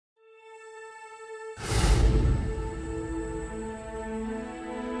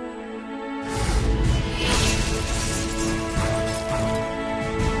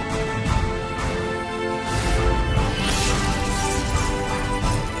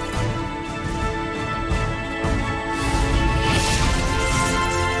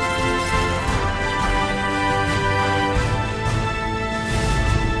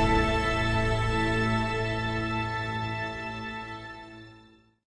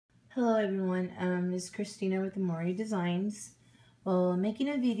Hello everyone, this is Christina with Amori Designs. Well, I'm making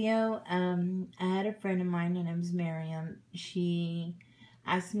a video. I had a friend of mine, her name is Miriam. She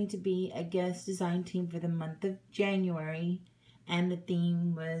asked me to be a guest design team for the month of January, and the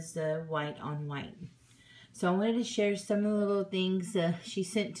theme was white on white. So I wanted to share some of the little things she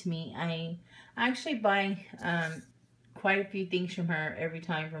sent to me. I actually buy quite a few things from her every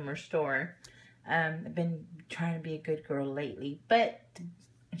time from her store. I've been trying to be a good girl lately, but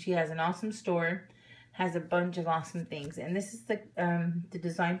she has an awesome store, has a bunch of awesome things, and this is the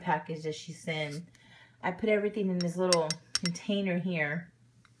design package that she sent. I put everything in this little container here.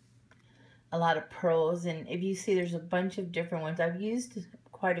 A lot of pearls, and if you see, there's a bunch of different ones. I've used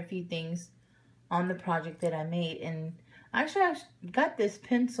quite a few things on the project that I made, and actually I got this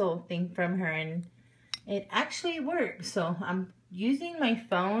pencil thing from her, and it actually works. So I'm using my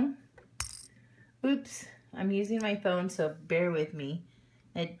phone. Oops, I'm using my phone, so bear with me.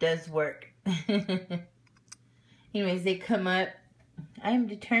 It does work. Anyways, they come up. I am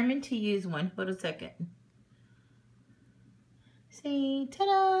determined to use one. Hold a second. See,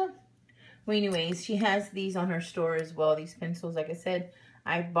 ta-da! Well, anyways, she has these on her store as well, these pencils. Like I said,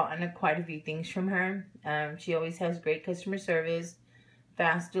 I've bought quite a few things from her. She always has great customer service,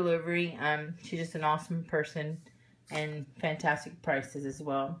 fast delivery. She's just an awesome person, and fantastic prices as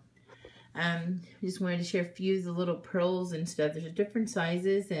well. Just wanted to share a few of the little pearls and stuff. There's different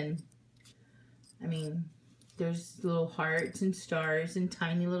sizes, and I mean, there's little hearts and stars and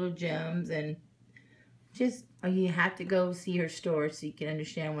tiny little gems, and just you have to go see her store so you can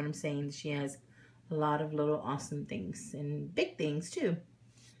understand what I'm saying. She has a lot of little awesome things and big things too.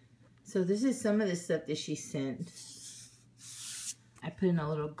 So this is some of the stuff that she sent. I put in a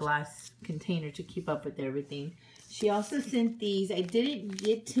little glass container to keep up with everything. She also sent these. I didn't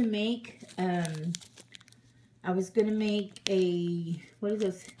get to make, I was going to make a, what are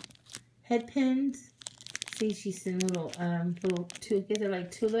those, head pins? See, she sent little, they're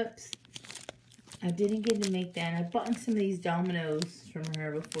like tulips. I didn't get to make that. And I bought some of these dominoes from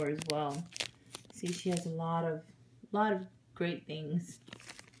her before as well. See, she has a lot of great things.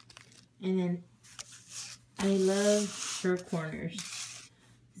 And then I love her corners.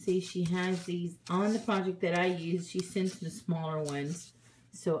 See, she has these on the project that I use. She sends the smaller ones,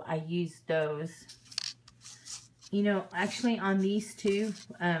 so I use those. You know, actually on these two,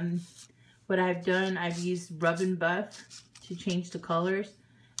 what I've done, I've used Rub and Buff to change the colors,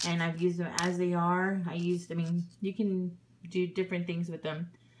 and I've used them as they are. I mean, you can do different things with them.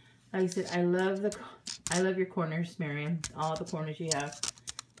 Like I said, I love your corners, Miriam. All the corners you have.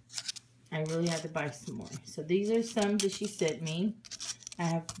 I really have to buy some more. So these are some that she sent me. I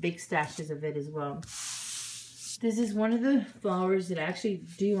have big stashes of it as well. This is one of the flowers that I actually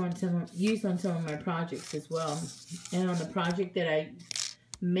use on some of my projects as well. And on the project that I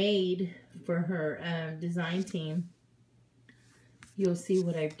made for her design team, you'll see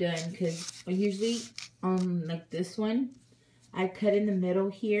what I've done. Because usually on like this one, I cut in the middle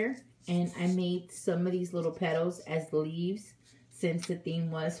here, and I made some of these little petals as leaves, since the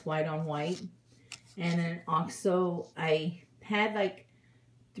theme was white on white. And then also I had like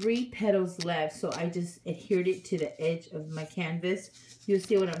 3 petals left, so I just adhered it to the edge of my canvas. You'll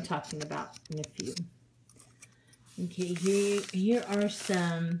see what I'm talking about in a few. Okay, here are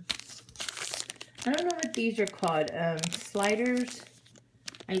some, I don't know what these are called, sliders.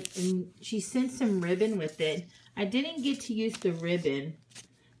 And she sent some ribbon with it. I didn't get to use the ribbon,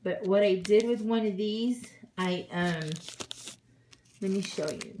 but what I did with one of these, let me show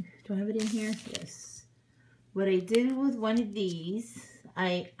you. Do I have it in here? Yes. What I did with one of these,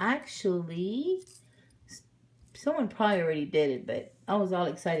 I actually, someone probably already did it, but I was all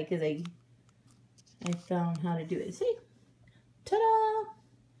excited because I found how to do it. See? Ta-da!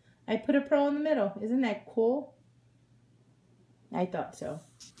 I put a pearl in the middle. Isn't that cool? I thought so.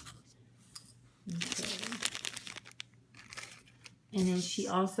 Okay. And then she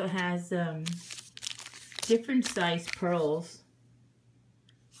also has different size pearls.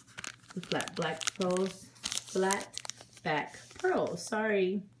 The flat black pearls. Flat back pearls.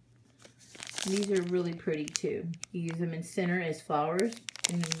 Sorry. These are really pretty too. You use them in center as flowers,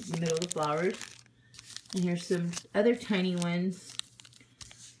 in the middle of the flowers. And here's some other tiny ones.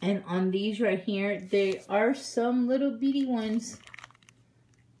 And on these right here, there are some little bitty ones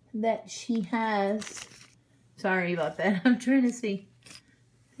that she has. Sorry about that. I'm trying to see.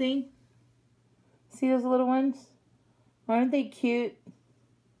 See? See those little ones? Aren't they cute?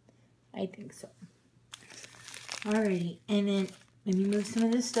 I think so. Alrighty, and then let me move some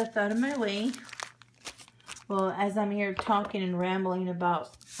of this stuff out of my way. Well, as I'm here talking and rambling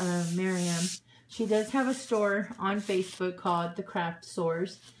about Miriam, she does have a store on Facebook called The Craft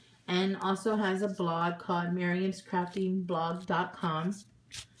Source, and also has a blog called Miriam'sCraftingBlog.com.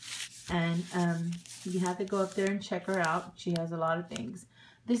 And you have to go up there and check her out. She has a lot of things.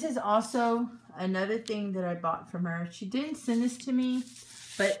 This is also another thing that I bought from her. She didn't send this to me,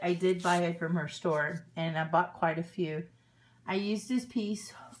 but I did buy it from her store, and I bought quite a few. I used this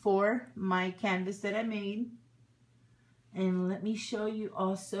piece for my canvas that I made. And let me show you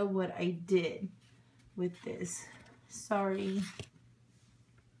also what I did with this. Sorry.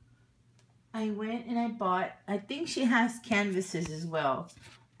 I went and I bought, I think she has canvases as well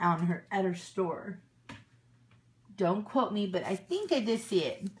at her store. Don't quote me, but I think I did see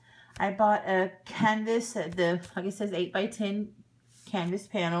it. I bought a canvas, like it says 8x10 canvas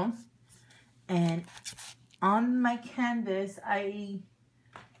panel. And on my canvas, I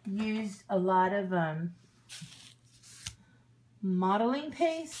used a lot of modeling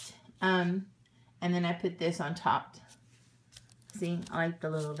paste. And then I put this on top. See, I like the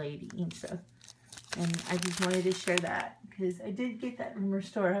little lady and stuff. And I just wanted to share that because I did get that from her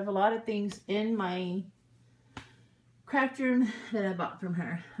store. I have a lot of things in my craft room that I bought from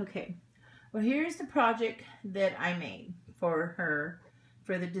her. Okay, well, here's the project that I made for her,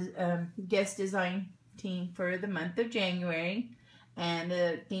 for the guest design team for the month of January. And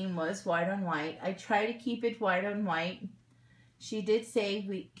the theme was white on white. I try to keep it white on white. She did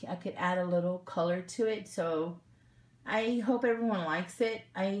say I could add a little color to it, so I hope everyone likes it.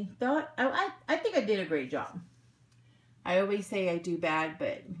 I think I did a great job. I always say I do bad,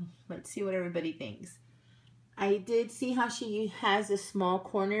 but let's see what everybody thinks. I did see how she has the small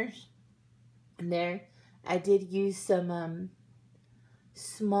corners there. I did use some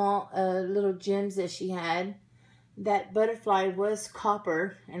small little gems that she had. That butterfly was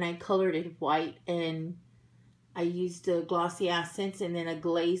copper, and I colored it white, and I used a glossy accents and then a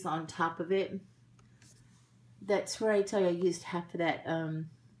glaze on top of it. That's where I tell you I used half of that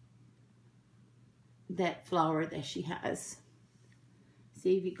that flower that she has.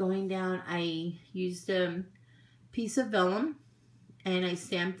 See, if you're going down, I used a piece of vellum and I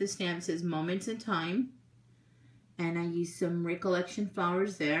stamped the stamp. It says Moments in Time. And I used some Recollection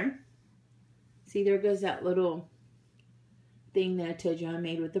flowers there. See, there goes that little thing that I told you I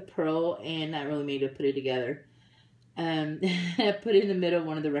made with the pearl, and that really made it put it together. I put it in the middle of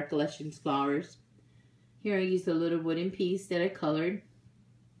one of the Recollections flowers. Here I used a little wooden piece that I colored.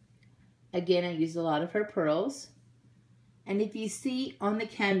 Again, I used a lot of her pearls. And if you see on the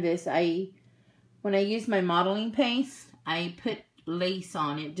canvas, when I used my modeling paste, I put lace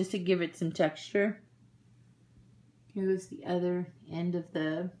on it just to give it some texture. Here's the other end of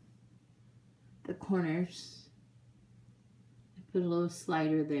the corners. I put a little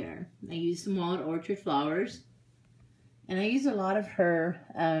slider there. I used some Wild Orchid flowers. And I use a lot of her,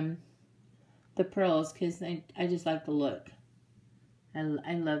 the pearls, because I just like the look.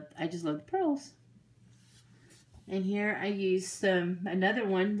 I just love the pearls. And here I used another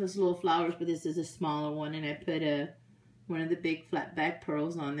one, those little flowers, but this is a smaller one, and I put one of the big flat back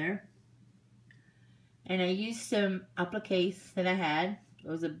pearls on there. And I used some appliques that I had. It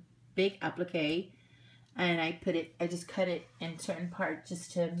was a big applique, and I just cut it in certain parts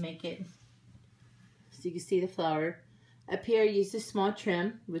just to make it so you can see the flower. Up here I used a small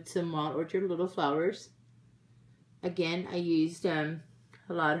trim with some Wild Orchid little flowers. Again, I used a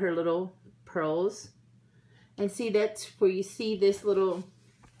lot of her little pearls. And see, that's where you see this little,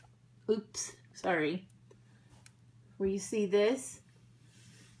 oops, sorry. Where you see this,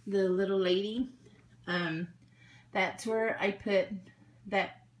 the little lady, that's where I put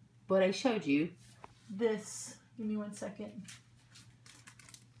what I showed you. This, give me 1 second.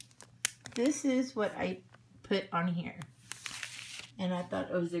 This is what I put on here. And I thought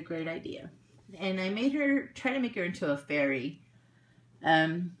it was a great idea. And I try to make her into a fairy.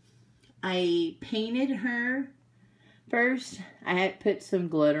 I painted her first. I had put some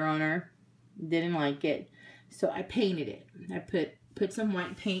glitter on her. Didn't like it. So I painted it. I put some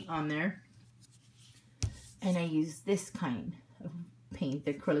white paint on there. And I used this kind of paint,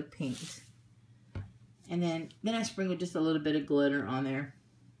 the acrylic paint. And then I sprinkled just a little bit of glitter on there.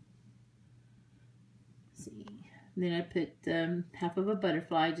 Let's see. And then I put half of a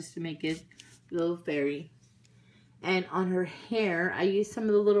butterfly just to make it a little fairy. And on her hair, I used some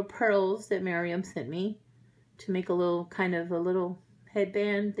of the little pearls that Miriam sent me to make a little kind of a little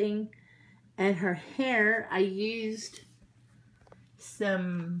headband thing. And her hair, I used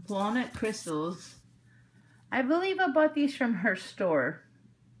some walnut crystals. I believe I bought these from her store.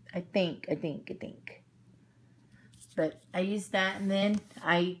 I think. But I used that, and then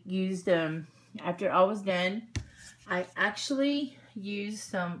I used, after all was done, I actually used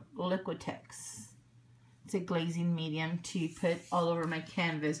some Liquitex It's a glazing medium to put all over my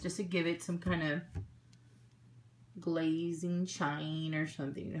canvas just to give it some kind of glazing shine or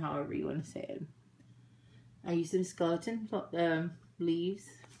something, however you want to say it. I use some skeleton leaves.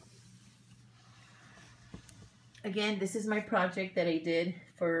 Again, this is my project that I did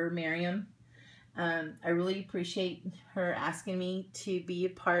for Miriam. I really appreciate her asking me to be a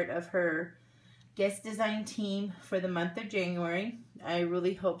part of her guest design team for the month of January. I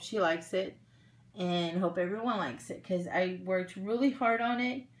really hope she likes it and hope everyone likes it because I worked really hard on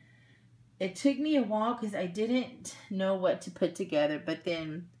it. It took me a while because I didn't know what to put together, but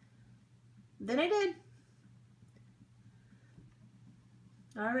then I did.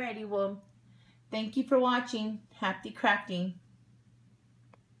 Alrighty, well, thank you for watching. Happy crafting.